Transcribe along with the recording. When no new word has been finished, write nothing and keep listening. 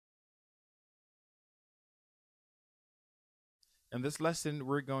In this lesson,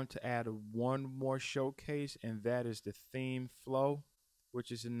 we're going to add one more showcase, and that is the theme flow, which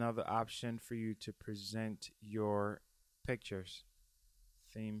is another option for you to present your pictures.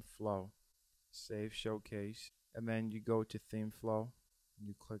 Theme flow, save showcase, and then you go to theme flow, and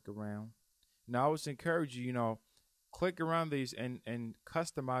you click around. Now, I always encourage you, click around these and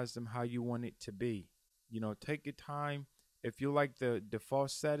customize them how you want it to be. Take your time. If you like the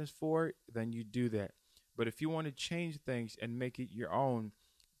default settings for it, then you do that. But if you want to change things and make it your own,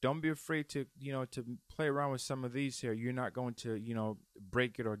 don't be afraid to play around with some of these here. You're not going to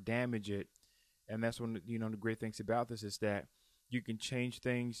break it or damage it. And that's one the great things about this is that you can change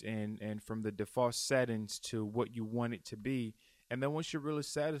things and from the default settings to what you want it to be. And then once you're really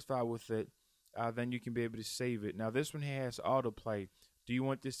satisfied with it, then you can be able to save it. Now this one here has autoplay. Do you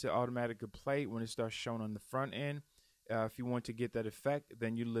want this to automatically play when it starts showing on the front end? If you want to get that effect,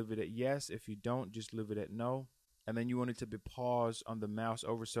 then you leave it at yes. If you don't, just leave it at no. And then you want it to be paused on the mouse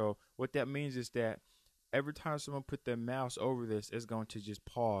over. So what that means is that every time someone put their mouse over this, it's going to just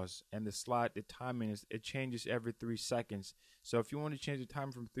pause. And the timing it changes every 3 seconds. So if you want to change the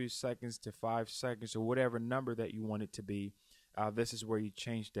time from 3 seconds to 5 seconds or whatever number that you want it to be, this is where you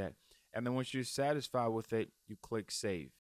change that. And then once you're satisfied with it, you click save.